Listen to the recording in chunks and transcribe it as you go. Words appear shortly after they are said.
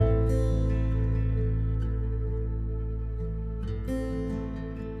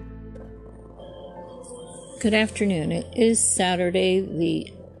Good afternoon. It is Saturday,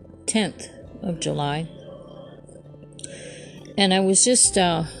 the 10th of July. And I was just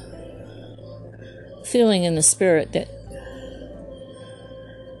feeling in the spirit that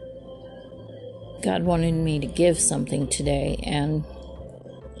God wanted me to give something today. And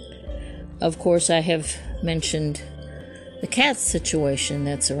of course, I have mentioned the cat situation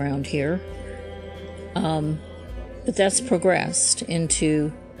that's around here. But that's progressed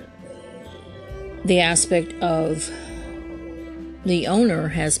into the aspect of the owner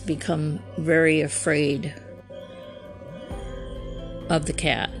has become very afraid of the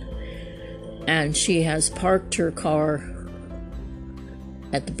cat, and she has parked her car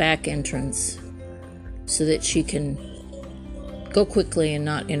at the back entrance so that she can go quickly and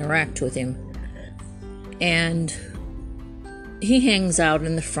not interact with him. And he hangs out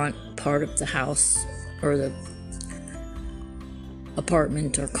in the front part of the house, or the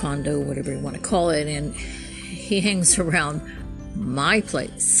apartment or condo, whatever you want to call it, and he hangs around my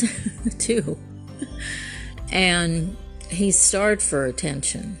place too. And he's starved for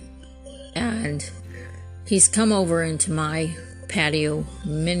attention, and he's come over into my patio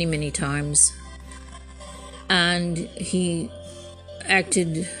many times, and he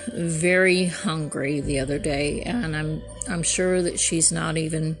acted very hungry the other day, and I'm sure that she's not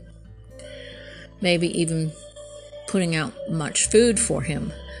even putting out much food for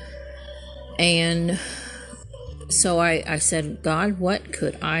him. And so I said, God, what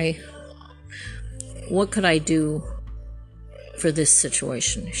could I do for this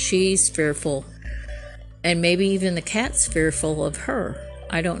situation? She's fearful, and maybe even the cat's fearful of her.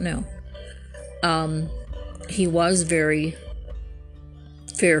 I don't know. He was very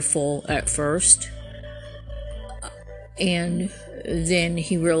fearful at first, and then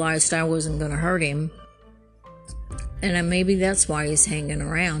he realized I wasn't going to hurt him, and maybe that's why he's hanging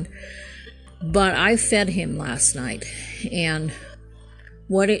around. But I fed him last night, and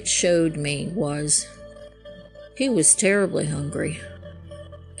what it showed me was he was terribly hungry.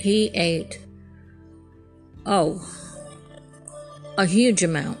 He ate, a huge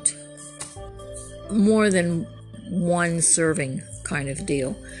amount, more than one serving kind of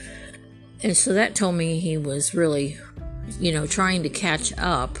deal. And so that told me he was really, trying to catch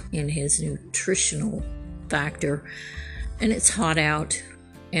up in his nutritional factor. And it's hot out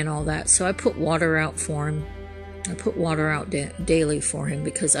and all that, so I put water out for him. I put water out daily for him,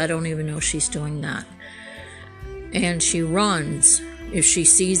 because I don't even know she's doing that. And she runs, if she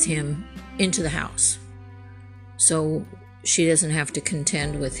sees him, into the house, so she doesn't have to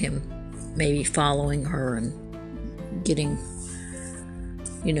contend with him maybe following her and getting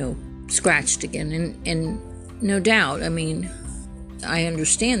scratched again. And no doubt, I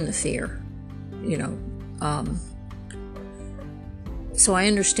understand the fear, so I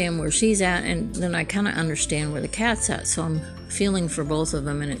understand where she's at, and then I kind of understand where the cat's at. So I'm feeling for both of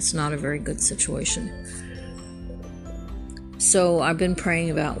them, and it's not a very good situation. So I've been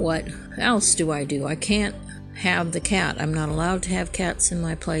praying about what else do I do. I can't have the cat. I'm not allowed to have cats in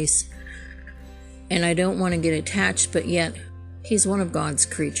my place, and I don't want to get attached, but yet he's one of God's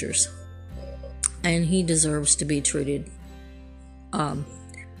creatures, and he deserves to be treated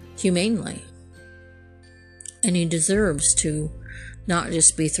humanely, and he deserves to not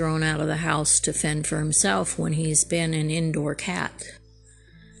just be thrown out of the house to fend for himself when he's been an indoor cat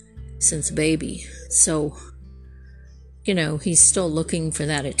since a baby. So, he's still looking for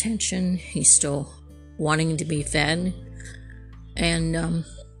that attention. He's still wanting to be fed. And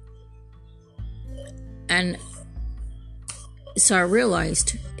so I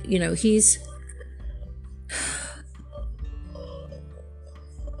realized,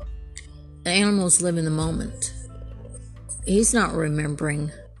 animals live in the moment. He's not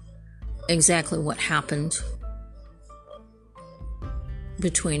remembering exactly what happened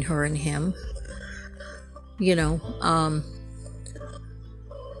between her and him,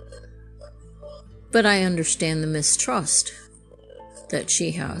 but I understand the mistrust that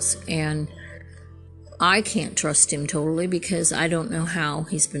she has, and I can't trust him totally because I don't know how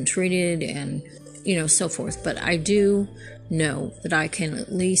he's been treated and, so forth. But I do know that I can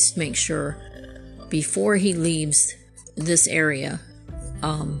at least make sure before he leaves this area,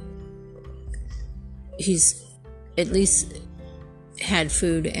 he's at least had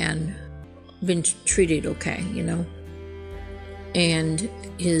food and been treated okay, and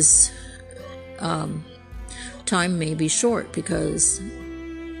his time may be short, because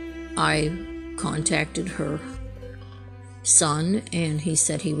I contacted her son and he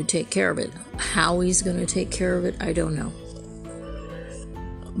said he would take care of it. How he's going to take care of it, I don't know.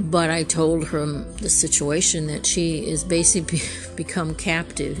 But I told her the situation, that she is basically become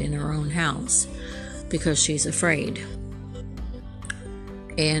captive in her own house. because she's afraid.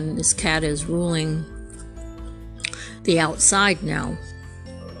 And this cat is ruling the outside now.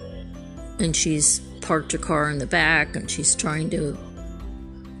 And she's parked her car in the back, and she's trying to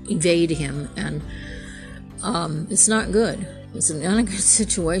evade him. And it's not good. It's not a good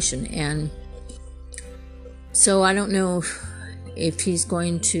situation. And so I don't know if he's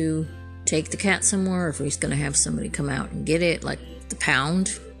going to take the cat somewhere, or if he's going to have somebody come out and get it, like the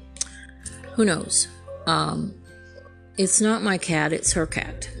pound. Who knows? It's not my cat, it's her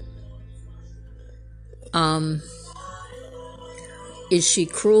cat. Is she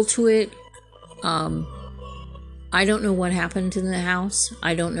cruel to it? I don't know what happened in the house.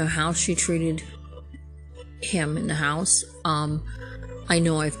 I don't know how she treated him in the house. I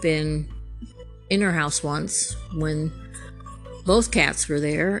know I've been in her house once when both cats were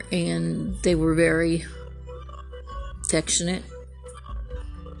there, and they were very affectionate,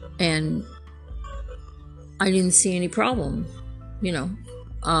 and I didn't see any problem, you know.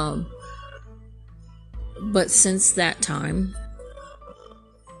 But since that time,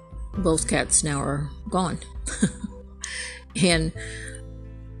 both cats now are gone. And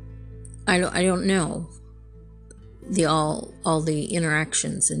I don't know all the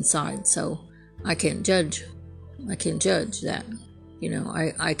interactions inside, so I can't judge that. You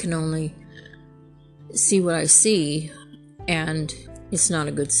know, I can only see what I see, and it's not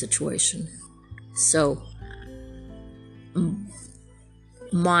a good situation. So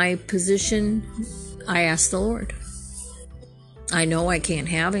my position, I ask the Lord. I know I can't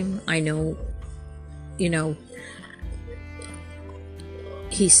have him. I know, you know,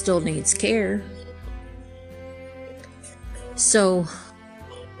 he still needs care. So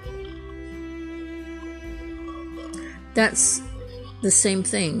that's the same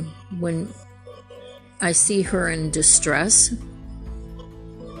thing when I see her in distress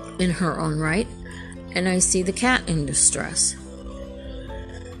in her own right, and I see the cat in distress.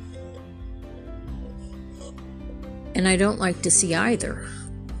 And I don't like to see either.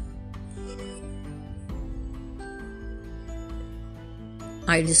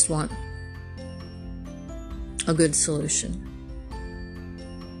 I just want a good solution.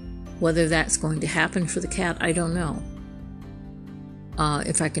 Whether that's going to happen for the cat, I don't know.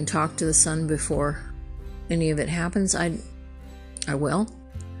 If I can talk to the son before any of it happens, I will.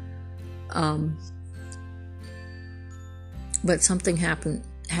 But something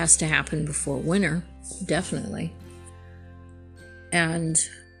has to happen before winter, definitely. And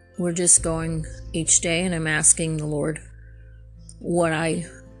we're just going each day, and I'm asking the Lord where I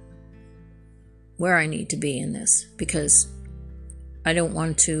need to be in this, because I don't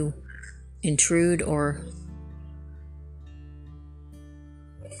want to intrude or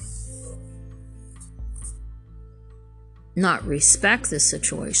not respect the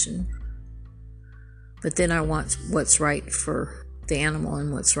situation, but then I want what's right for the animal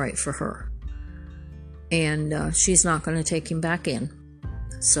and what's right for her. And she's not going to take him back in,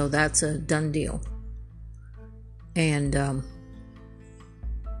 so that's a done deal. And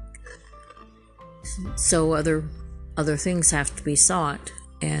so other things have to be sought,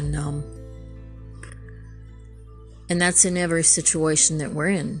 and that's in every situation that we're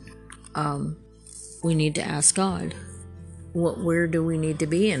in. We need to ask God, where do we need to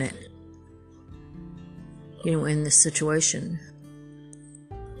be in it? You know, in this situation,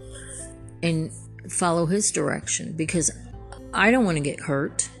 and follow his direction, because I don't want to get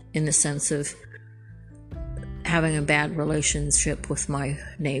hurt in the sense of having a bad relationship with my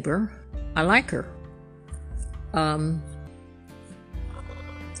neighbor. I like her. I'm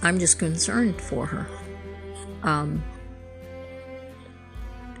just concerned for her.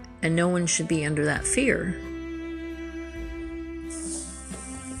 And no one should be under that fear.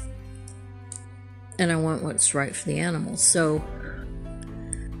 And I want what's right for the animals. So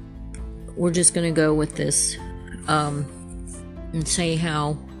we're just going to go with this and see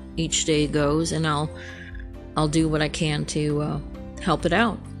how each day goes, and I'll do what I can to help it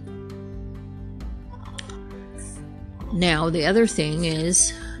out. Now, the other thing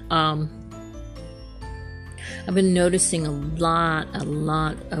is, I've been noticing a lot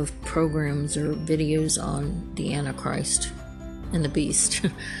of programs or videos on the Antichrist and the Beast.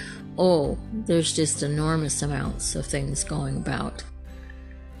 Oh, there's just enormous amounts of things going about,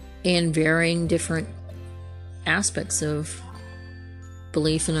 and varying different aspects of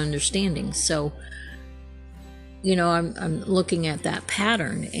belief and understanding. So, you know, I'm looking at that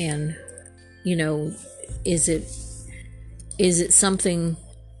pattern, and, you know, is it something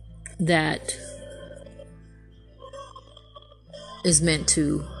that is meant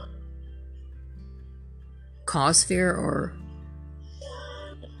to cause fear or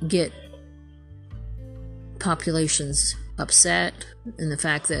get population's upset, and the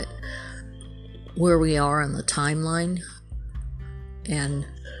fact that where we are on the timeline, and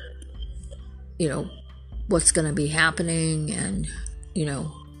what's going to be happening, and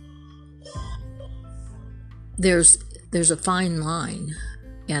there's a fine line.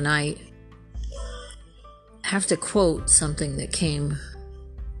 And I have to quote something that came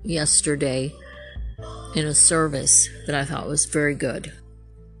yesterday in a service that I thought was very good.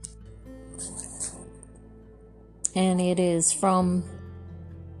 And it is from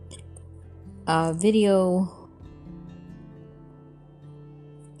a video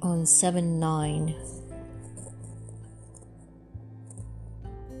on 7/9.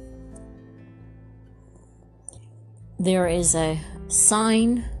 There is a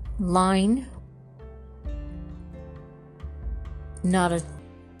sign line, not a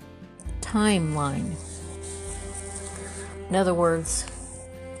timeline. In other words,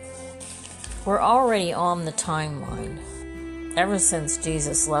 we're already on the timeline ever since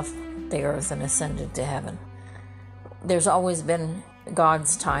Jesus left the earth and ascended to heaven. There's always been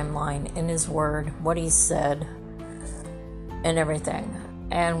God's timeline in His Word, what He said, and everything.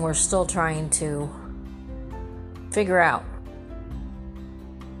 And we're still trying to figure out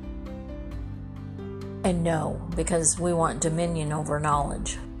and know, because we want dominion over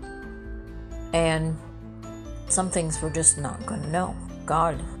knowledge. And some things we're just not going to know.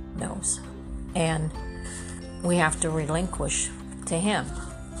 God knows. And we have to relinquish to Him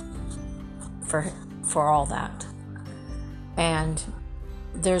for all that. And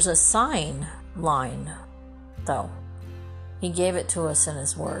there's a sign line, though. He gave it to us in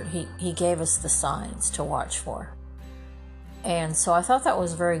His Word. He gave us the signs to watch for. And so I thought that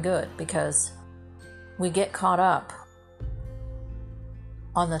was very good, because we get caught up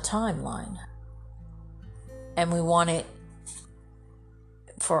on the timeline, and we want it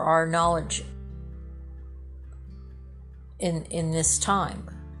for our knowledge in this time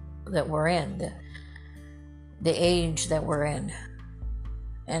that we're in, the age that we're in.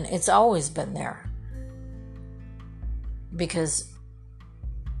 And it's always been there, because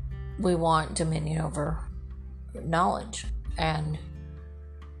we want dominion over knowledge.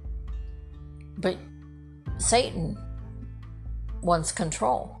 But Satan wants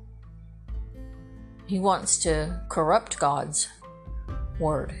control. He wants to corrupt God's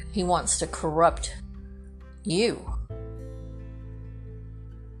Word. He wants to corrupt you,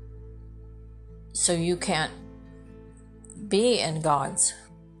 so you can't be in God's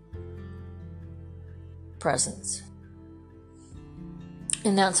presence.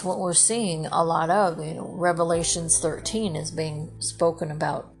 And that's what we're seeing a lot of. Revelations 13 is being spoken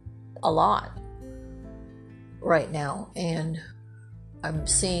about a lot right now, and I'm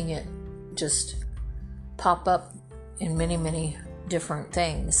seeing it just pop up in many, many different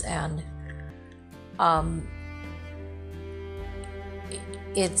things. And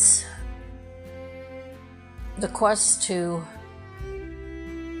it's the quest to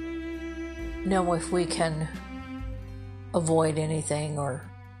know if we can avoid anything or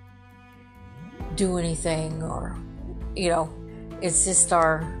do anything, or it's just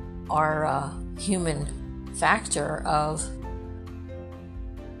our human factor of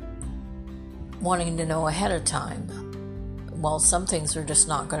wanting to know ahead of time. Well, some things we're just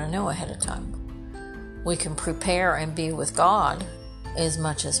not going to know ahead of time. We can prepare and be with God as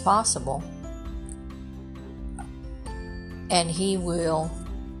much as possible, and He will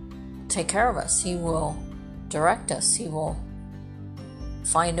take care of us. He will direct us. He will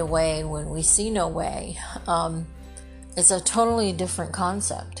find a way when we see no way. It's a totally different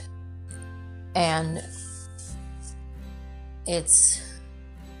concept, and it's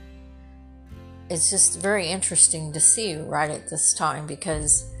just very interesting to see right at this time,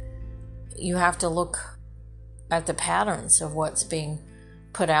 because you have to look at the patterns of what's being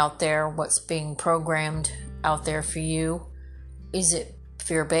put out there, what's being programmed out there for you. Is it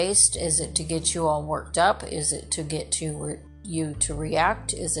fear-based? Is it to get you all worked up? Is it to get you to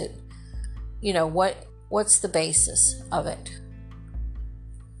react? Is it, what's the basis of it?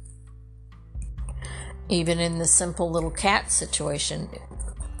 Even in the simple little cat situation,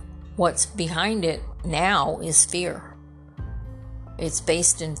 what's behind it now is fear. It's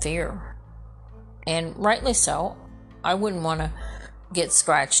based in fear. And rightly so. I wouldn't want to get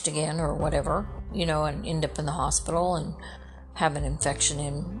scratched again or whatever, and end up in the hospital and have an infection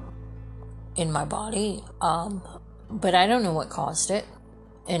in my body. But I don't know what caused it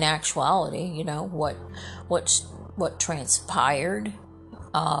in actuality, what transpired.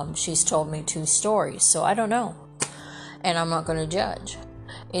 She's told me 2 stories, so I don't know. And I'm not going to judge.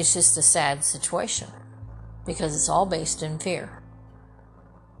 It's just a sad situation, because it's all based in fear.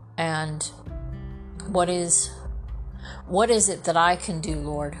 And What is it that I can do,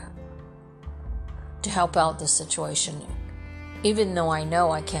 Lord, to help out this situation? Even though I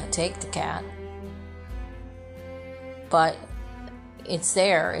know I can't take the cat. But it's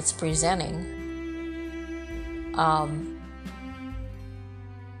there, it's presenting.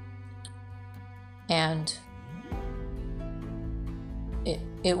 And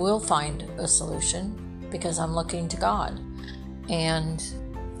it will find a solution because I'm looking to God. And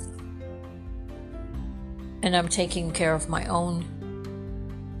I'm taking care of my own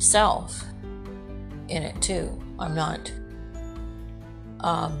self in it too. I'm not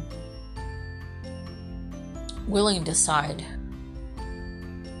willing to side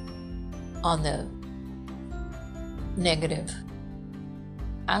on the negative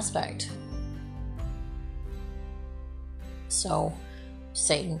aspect. So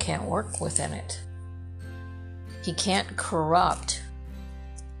Satan can't work within it. He can't corrupt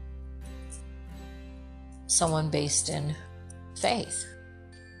someone based in faith.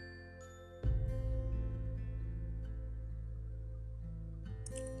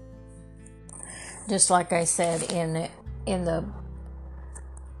 Just like I said in the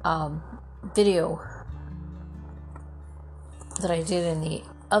video that I did in the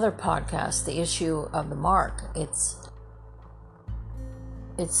other podcast, the issue of the mark, it's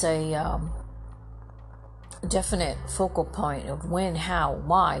a definite focal point of when, how,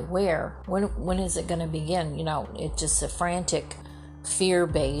 why, where, when is it going to begin? You know, it's just a frantic,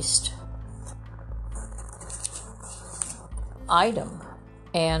 fear-based item.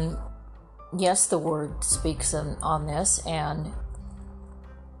 And yes, the word speaks on this, and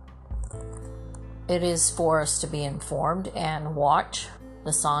it is for us to be informed and watch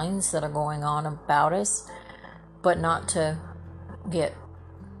the signs that are going on about us, but not to get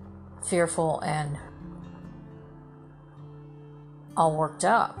fearful and all worked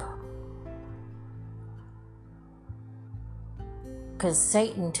up. Because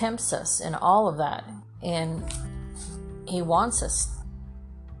Satan tempts us in all of that, and he wants us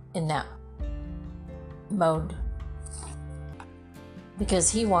in that mode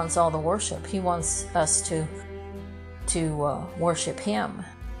because he wants all the worship. He wants us to worship him,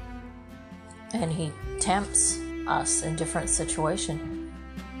 and he tempts us in different situations.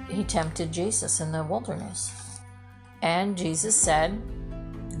 He tempted Jesus in the wilderness, and Jesus said,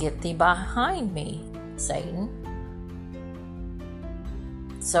 "Get thee behind me, Satan."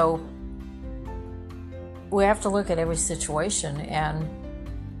 So we have to look at every situation and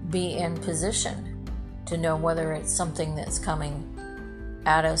be in position to know whether it's something that's coming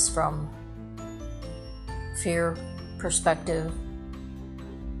at us from fear, perspective,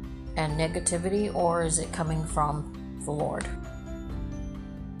 and negativity, or is it coming from the Lord?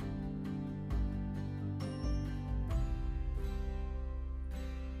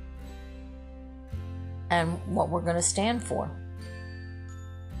 And what we're going to stand for.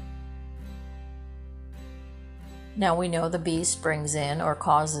 Now we know the beast brings in or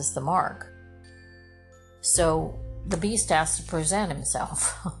causes the mark. So the beast has to present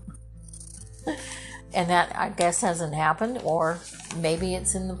himself. And that, I guess, hasn't happened, or maybe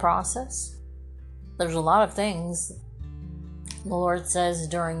it's in the process. There's a lot of things. The Lord says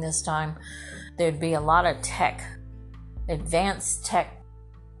during this time there'd be a lot of tech, advanced tech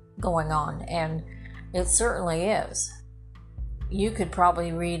going on, and it certainly is. You could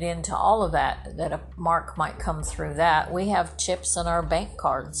probably read into all of that a mark might come through that. We have chips in our bank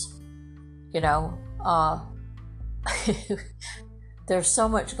cards. You know, there's so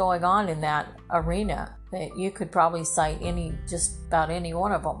much going on in that arena that you could probably cite just about any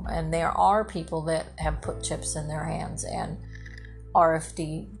one of them. And there are people that have put chips in their hands and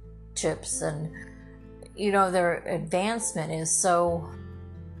RFID chips, and you know, their advancement is so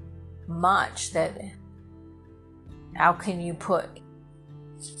much that how can you put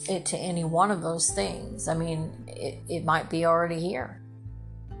it to any one of those things? I mean, it might be already here.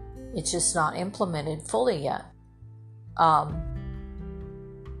 It's just not implemented fully yet.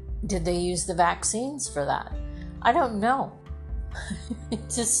 Did they use the vaccines for that? I don't know.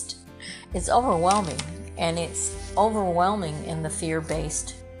 It's overwhelming, and it's overwhelming in the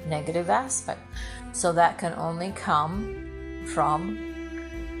fear-based negative aspect. So that can only come from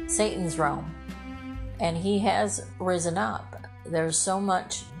Satan's realm. And he has risen up. There's so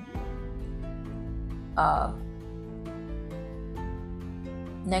much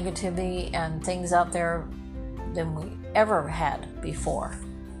negativity and things out there than we ever had before.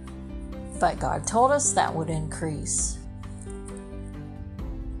 But God told us that would increase.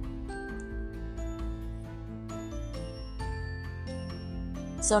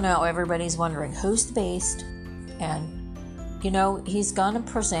 So now everybody's wondering, who's the beast? And, you know, he's going to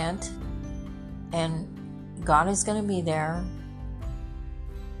present And God is going to be there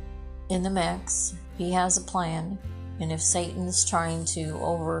in the mix. He has a plan. And if Satan's trying to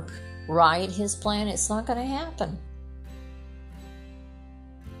override his plan, it's not going to happen.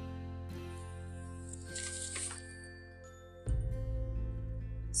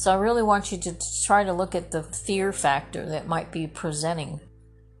 So I really want you to try to look at the fear factor that might be presenting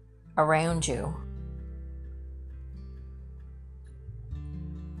around you.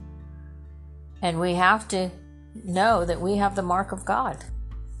 And we have to know that we have the mark of God.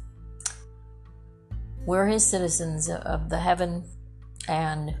 We're His citizens of the heaven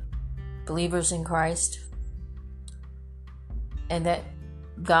and believers in Christ. And that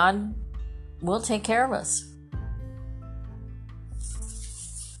God will take care of us.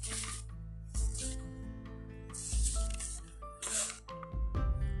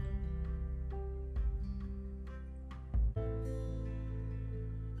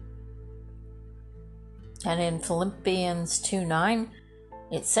 And in Philippians 2:9,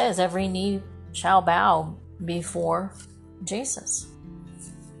 it says, every knee shall bow before Jesus.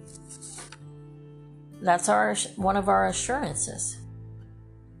 That's one of our assurances.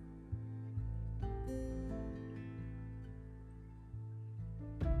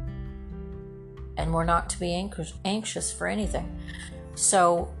 And we're not to be anxious for anything.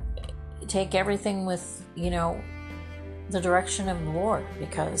 So take everything with, the direction of the Lord,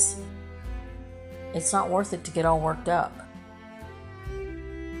 because it's not worth it to get all worked up.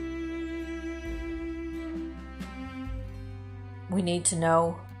 We need to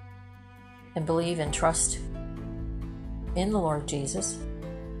know and believe and trust in the Lord Jesus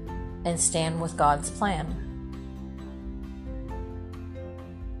and stand with God's plan.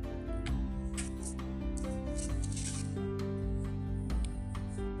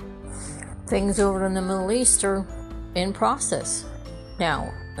 Things over in the Middle East are in process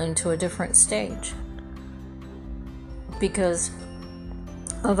now, into a different stage, because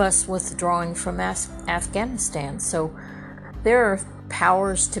of us withdrawing from Afghanistan. So there are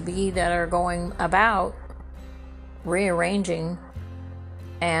powers to be that are going about rearranging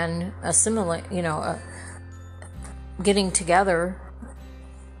and getting together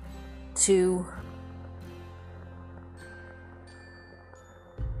to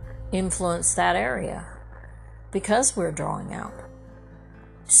influence that area, because we're drawing out.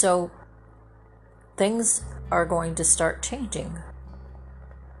 So things are going to start changing.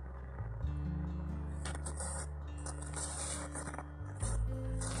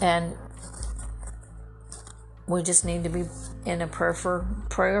 And we just need to be in a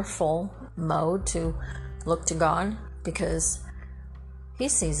prayerful mode to look to God, because He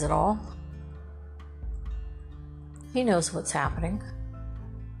sees it all. He knows what's happening.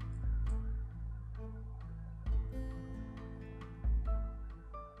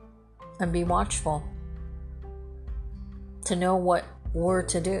 And be watchful to know what we're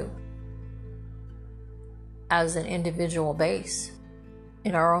to do as an individual base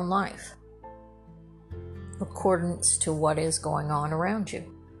in our own life, accordance to what is going on around you.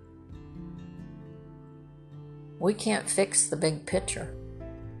 We can't fix the big picture,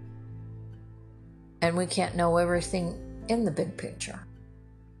 and we can't know everything in the big picture.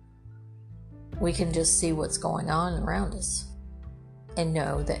 We can just see what's going on around us and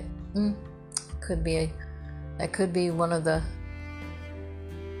know that that could be one of the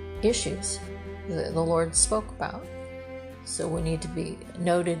issues that the Lord spoke about. So we need to be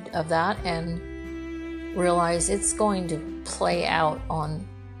noted of that and realize it's going to play out on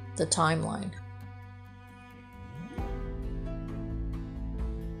the timeline.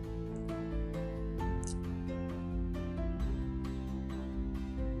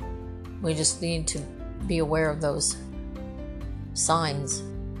 We just need to be aware of those signs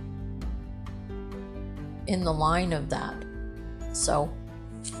in the line of that. So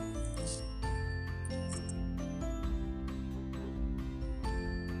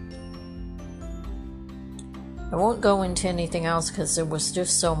I won't go into anything else, because there was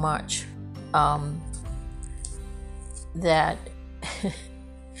just so much that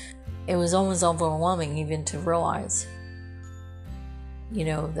it was almost overwhelming even to realize,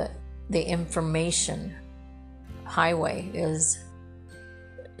 that the information highway is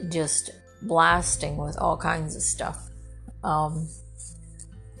just blasting with all kinds of stuff.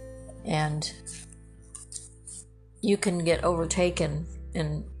 And you can get overtaken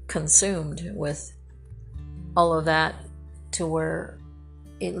and consumed with all of that to where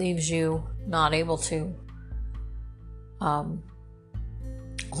it leaves you not able to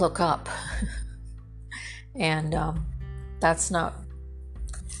look up. And that's not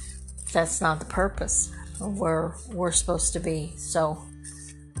the purpose of where we're supposed to be. So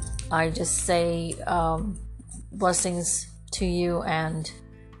I just say blessings to you, and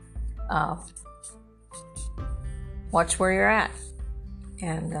watch where you're at,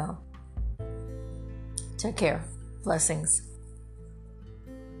 and take care. Blessings.